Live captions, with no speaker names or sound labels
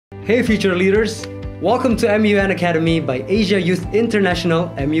Hey future leaders! Welcome to MUN Academy by Asia Youth International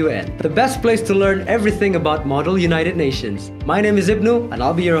MUN, the best place to learn everything about Model United Nations. My name is Ibnu and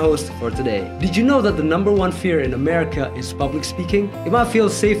I'll be your host for today. Did you know that the #1 fear in America is public speaking? It might feel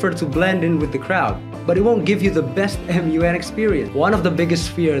safer to blend in with the crowd, but it won't give you the best MUN experience. One of the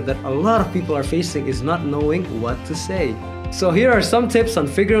biggest fears that a lot of people are facing is not knowing what to say. So here are some tips on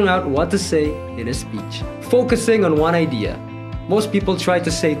figuring out what to say in a speech. Focusing on one idea. Most people try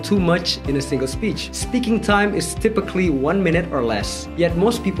to say too much in a single speech. Speaking time is typically 1 minute or less. Yet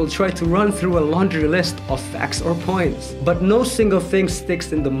most people try to run through a laundry list of facts or points. But no single thing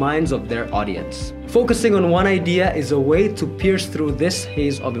sticks in the minds of their audience. Focusing on one idea is a way to pierce through this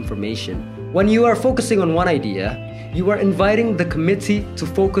haze of information. When you are focusing on one idea, you are inviting the committee to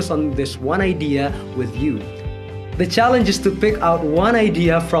focus on this one idea with you. The challenge is to pick out one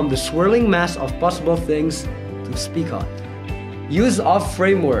idea from the swirling mass of possible things to speak on. Use OFF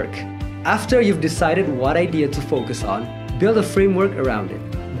framework. After you've decided what idea to focus on, build a framework around it.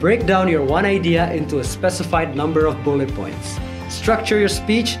 Break down your one idea into a specified number of bullet points. Structure your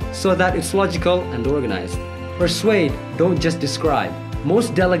speech so that it's logical and organized. Persuade, don't just describe.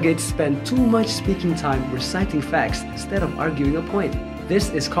 Most delegates spend too much speaking time reciting facts instead of arguing a point. This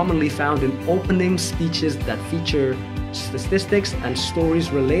is commonly found in opening speeches that feature statistics and stories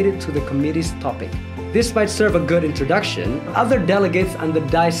related to the committee's topic. This might serve a good introduction. Other delegates and the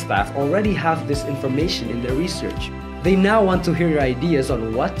DICE staff already have this information in their research. They now want to hear your ideas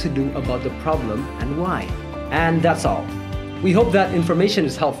on what to do about the problem and why. And that's all. We hope that information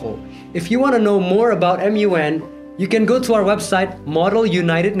is helpful. If you want to know more about MUN, you can go to our website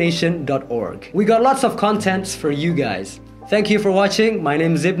modelunitednation.org. We got lots of contents for you guys. Thank you for watching. My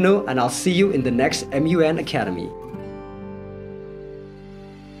name is Ibnu and I'll see you in the next MUN Academy.